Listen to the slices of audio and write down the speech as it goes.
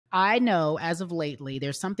I know as of lately,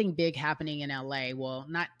 there's something big happening in LA. Well,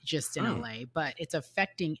 not just in Hmm. LA, but it's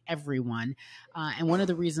affecting everyone. And one of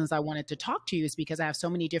the reasons I wanted to talk to you is because I have so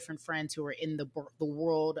many different friends who are in the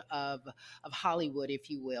world of Hollywood, if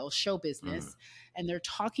you will, show Hmm. business, and they're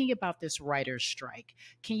talking about this writer's strike.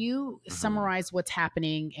 Can you Hmm. summarize what's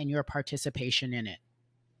happening and your participation in it?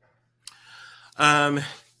 Um,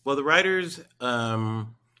 well, the writers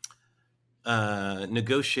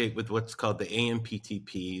negotiate with what's called the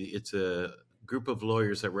AMPTP. It's a group of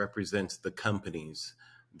lawyers that represents the companies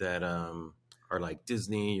that are like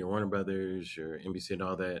Disney, your Warner Brothers, your NBC, and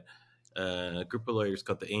all that. A group of lawyers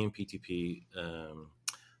called the AMPTP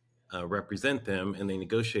represent them, and they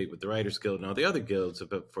negotiate with the Writers Guild and all the other guilds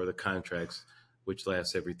for the contracts, which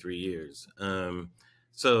lasts every 3 years.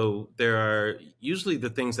 So there are usually the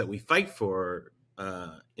things that we fight for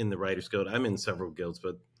in the Writers Guild. I'm in several guilds,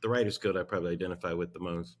 but the Writers Guild I probably identify with the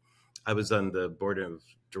most. I was on the board of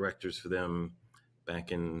directors for them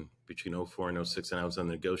back in between '04 and '06, and I was on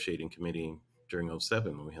the negotiating committee during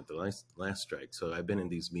 '07 when we had the last strike. So I've been in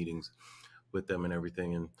these meetings with them and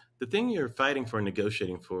everything. And the thing you're fighting for,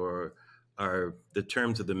 negotiating for, are the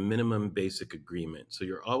terms of the minimum basic agreement. So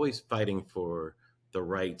you're always fighting for the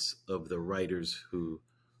rights of the writers who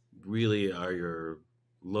really are your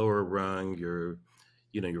lower rung. You're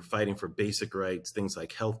fighting for basic rights, things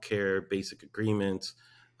like healthcare, basic agreements,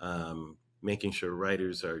 making sure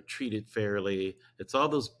writers are treated fairly. It's all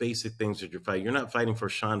those basic things that you're fighting. You're not fighting for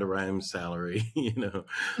Shonda Rhimes' salary,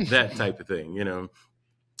 that type of thing.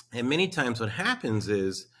 And many times what happens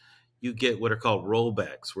is you get what are called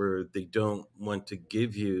rollbacks, where they don't want to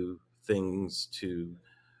give you things to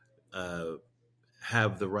uh,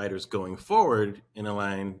 have the writers going forward in a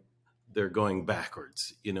line. They're going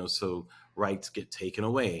backwards, so rights get taken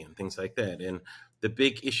away and things like that. And the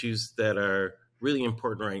big issues that are really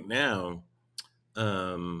important right now,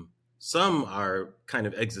 um, some are kind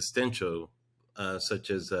of existential, such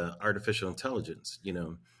as artificial intelligence.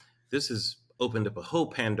 This has opened up a whole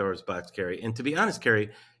Pandora's box, Cari. And to be honest,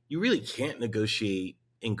 Cari, you really can't negotiate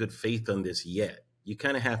in good faith on this yet. You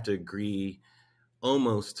kind of have to agree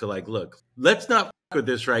almost to like, look, let's not fuck with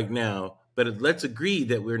this right now, but let's agree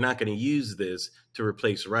that we're not going to use this to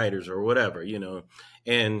replace writers or whatever.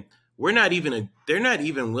 And they're not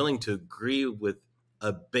even willing to agree with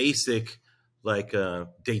a basic like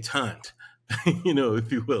detente,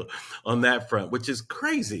 if you will, on that front, which is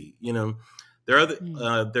crazy.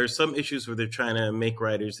 There's some issues where they're trying to make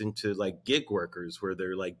writers into like gig workers, where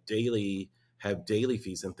they're like have daily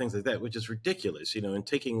fees and things like that, which is ridiculous, and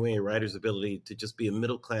taking away a writer's ability to just be a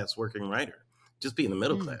middle class working writer, just be in the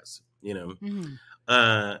middle Mm, class.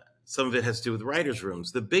 mhm. Some of it has to do with writers'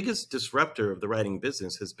 rooms. The biggest disruptor of the writing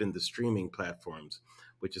business has been the streaming platforms,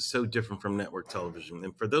 which is so different from network television.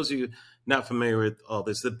 And for those of you not familiar with all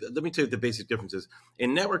this, let me tell you the basic differences.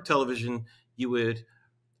 In network television, you would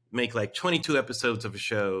make like 22 episodes of a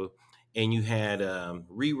show, and you had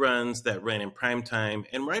reruns that ran in prime time,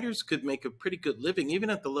 and writers could make a pretty good living even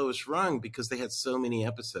at the lowest rung because they had so many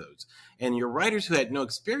episodes. And your writers who had no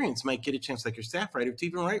experience might get a chance, like your staff writer, to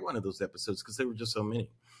even write one of those episodes because there were just so many.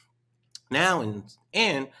 Now,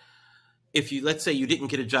 and if you, let's say you didn't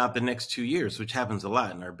get a job the next 2 years, which happens a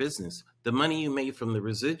lot in our business, the money you made from the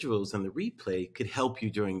residuals and the replay could help you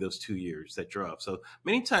during those 2 years that you're off. So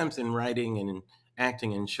many times in writing and in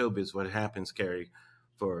acting and showbiz, what happens, Cari,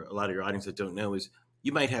 for a lot of your audience that don't know, is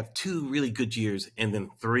you might have 2 really good years and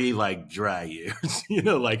then 3 like dry years,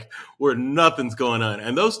 like where nothing's going on.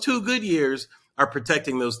 And those 2 good years are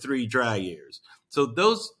protecting those 3 dry years. So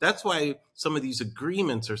that's why some of these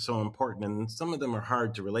agreements are so important, and some of them are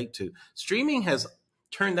hard to relate to. Streaming has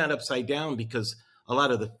turned that upside down because a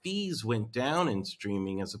lot of the fees went down in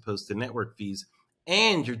streaming as opposed to network fees,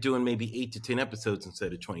 and you're doing maybe 8 to 10 episodes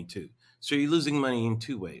instead of 22. So you're losing money in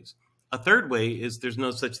 2 ways. A third way is there's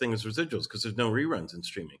no such thing as residuals because there's no reruns in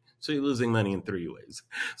streaming. So you're losing money in 3 ways.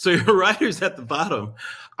 So your writers at the bottom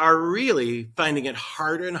are really finding it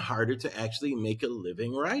harder and harder to actually make a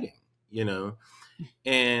living writing.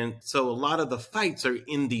 And so a lot of the fights are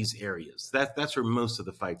in these areas. That's where most of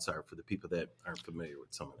the fights are for the people that aren't familiar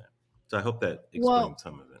with some of that. So I hope that Well, explains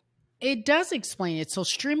some of it. it does explain it. So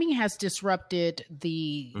streaming has disrupted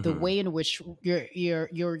the Hmm. way in which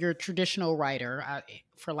your traditional writer,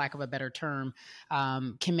 for lack of a better term,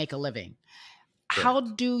 can make a living. How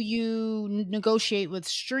Correct. do you negotiate with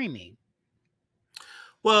streaming?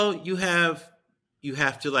 Well, you have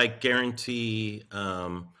to like guarantee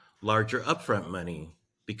larger upfront money,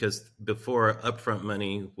 because before upfront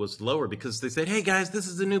money was lower because they said, "Hey guys, this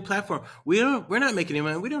is a new platform. We're not making any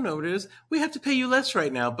money. We don't know what it is. We have to pay you less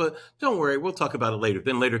right now, but don't worry, we'll talk about it later."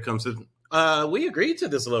 Then later comes we agreed to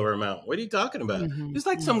this lower amount. What are you talking about? Hmm. It's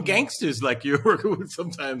like some Hmm. gangsters like you're working with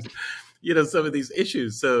sometimes, some of these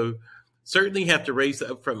issues. So certainly you have to raise the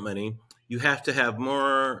upfront money. You have to have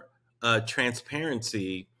more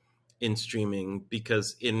transparency in streaming,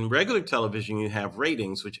 because in regular television you have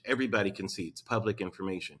ratings which everybody can see. It's public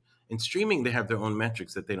information. In streaming they have their own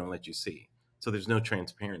metrics that they don't let you see. So there's no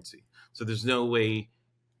transparency. So there's no way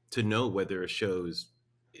to know whether a show is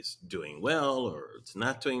doing well or it's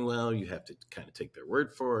not doing well. You have to kind of take their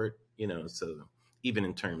word for it, So even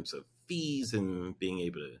in terms of fees and being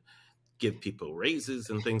able to give people raises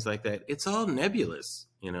and things like that, it's all nebulous.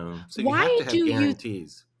 So you have Why to have do you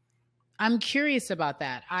guarantees. I'm curious about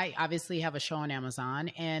that. I obviously have a show on Amazon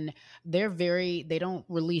and they don't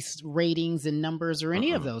release ratings and numbers or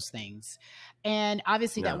any of Mm-mm. those things. And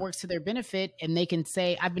obviously that No, works to their benefit. And they can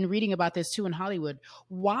say, I've been reading about this too in Hollywood.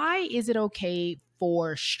 Why is it okay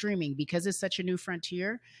for streaming, because it's such a new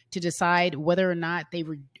frontier, to decide whether or not they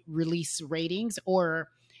release ratings? Or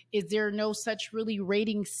is there no such really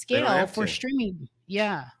rating they don't scale have for to. streaming?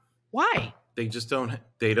 Yeah. Why? They just don't.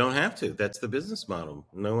 They don't have to. That's the business model.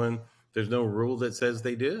 No one. There's no rule that says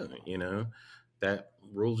they do. That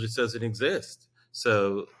rule just doesn't exist.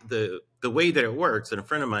 So the way that it works, and a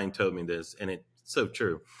friend of mine told me this, and it's so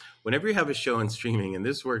true. Whenever you have a show on streaming, and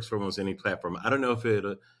this works for almost any platform, I don't know if it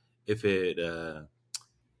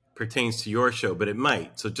pertains to your show, but it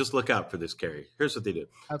might. So just look out for this, Cari. Here's what they do.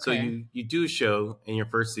 So Okay. you do a show in your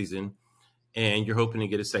first season, and you're hoping to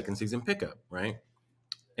get a second season pickup, right?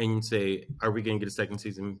 And you say, "Are we going to get a second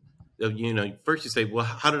season?" First you say, "Well,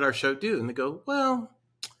 how did our show do?" And they go, "Well,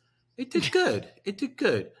 it did good. It did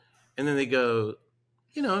good." And then they go,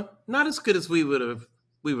 "Not as good as we would have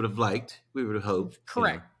liked. We would have hoped."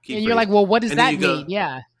 Correct. Key And you're phrase. like, well, what does And then that you mean? go,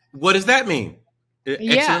 Yeah. "What does that mean?"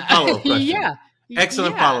 Excellent Yeah. follow up question. Yeah.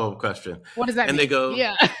 Excellent Yeah. follow up question. What does that And they mean? go,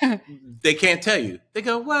 Yeah. they can't tell you. They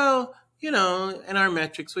go, "Well, in our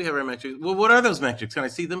metrics, we have our metrics." Well, what are those metrics? Can I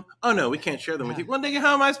see them? Oh no, we can't share them with Yeah. you. One day,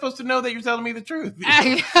 how am I supposed to know that you're telling me the truth?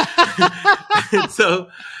 and so,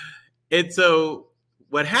 and so,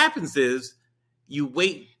 what happens is you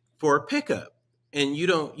wait for a pickup, and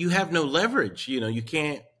you have no leverage. You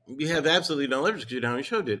can't. You have absolutely no leverage because you don't know how your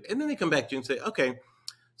show did. And then they come back to you and say, "Okay,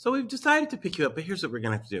 so we've decided to pick you up, but here's what we're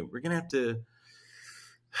gonna have to do. We're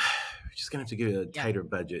just gonna have to give you a Yeah. tighter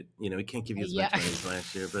budget. We can't give you as much Yeah. money as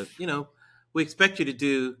last year, but we expect you to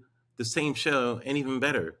do the same show and even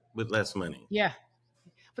better with less money." Yeah.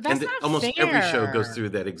 But And that's not almost every show goes fair. through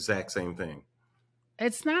that exact same thing.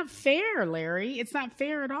 It's not fair, Larry. It's not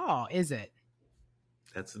fair at all, is it?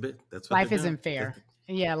 That's the bit. That's what they're Life doing. isn't fair.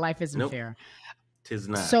 Yeah, life isn't Nope, fair. tis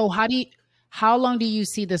not. So how long do you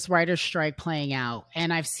see this writer's strike playing out?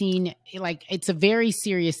 And I've seen, like, it's a very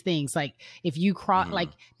serious things. Like, if you cross, Hmm. like,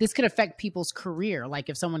 this could affect people's career. Like,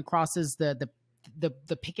 if someone crosses the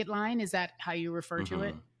picket line, is that how you refer to Hmm.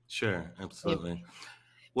 it? Sure, If absolutely.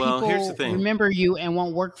 Well, here's the people thing. remember you and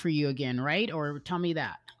won't work for you again, right? Or tell me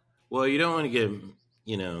that. Well, you don't want to get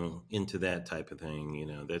into that type of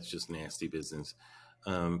thing. That's just nasty business.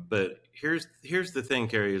 But here's the thing,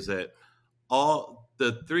 Carrie, is that all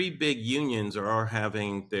the three big unions are all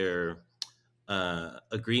having their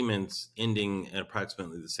agreements ending at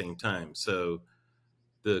approximately the same time. So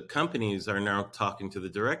the companies are now talking to the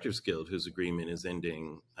Directors Guild, whose agreement is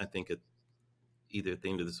ending, I think, either at the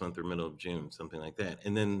end of this month or middle of June, something like that.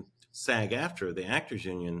 And then SAG-AFTRA, the actors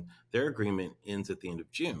union, their agreement ends at the end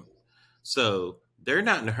of June. So they're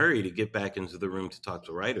not in a hurry to get back into the room to talk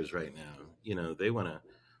to writers right now. They want to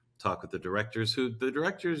talk with the directors, who the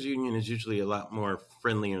directors union is usually a lot more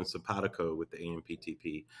friendly and simpatico with the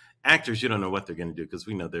AMPTP. Actors, you don't know what they're going to do because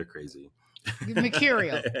we know they're crazy.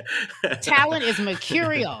 Mercurial. Talent is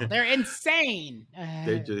mercurial. They're insane.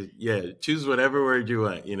 They just choose whatever word you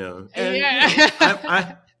want, And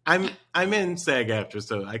Yeah. I'm in SAG-AFTRA,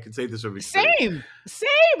 so I can say this from experience. Same.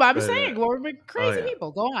 I'm But saying we're oh crazy yeah,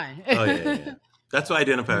 people. Go on. oh yeah. That's why I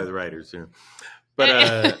identify with the writers.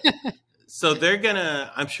 But so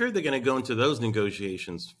I'm sure they're gonna go into those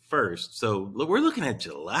negotiations first. So we're looking at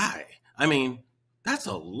July. I mean, that's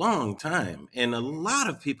a long time, and a lot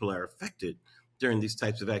of people are affected during these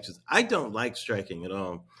types of actions. I don't like striking at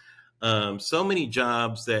all. So many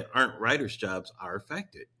jobs that aren't writers' jobs are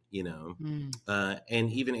affected, Mm.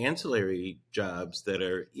 and even ancillary jobs that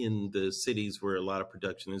are in the cities where a lot of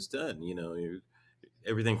production is done.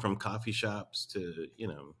 Everything from coffee shops to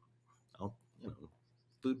all,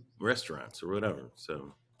 food restaurants or whatever.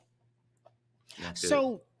 So not good.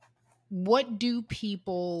 So, what do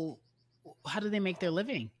people? How do they make their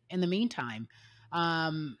living in the meantime?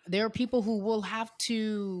 There are people who will have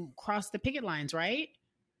to cross the picket lines, right?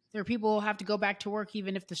 There are people who have to go back to work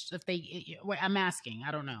even if they. I'm asking.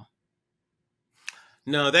 I don't know.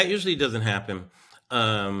 No, that usually doesn't happen.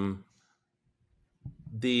 Um,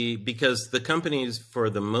 because the companies for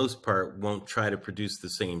the most part won't try to produce the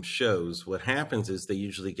same shows. What happens is they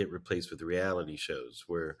usually get replaced with reality shows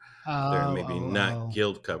where they're Oh, maybe oh, not oh.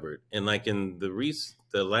 guild covered. And like in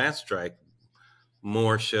the last strike,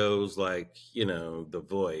 more shows like, The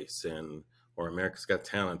Voice and or America's Got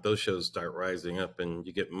Talent, those shows start rising up and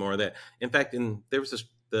you get more of that. In fact,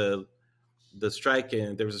 the strike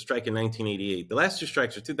and there was a strike in 1988. The last two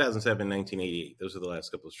strikes are 2007 and 1988. Those are the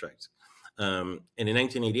last couple of strikes. And in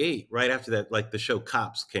 1988, right after that, like the show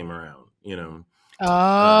Cops came around,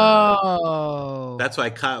 uh, Oh, that's why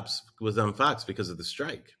Cops was on Fox because of the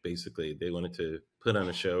strike. Basically, they wanted to put on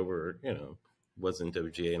a show where wasn't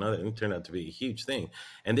WGA and all that, and it turned out to be a huge thing.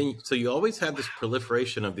 And then so you always have this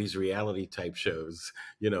proliferation of these reality type shows.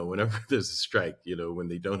 Whenever there's a strike, when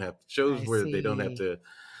they don't have shows I where they don't have see.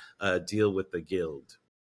 to deal with the guild.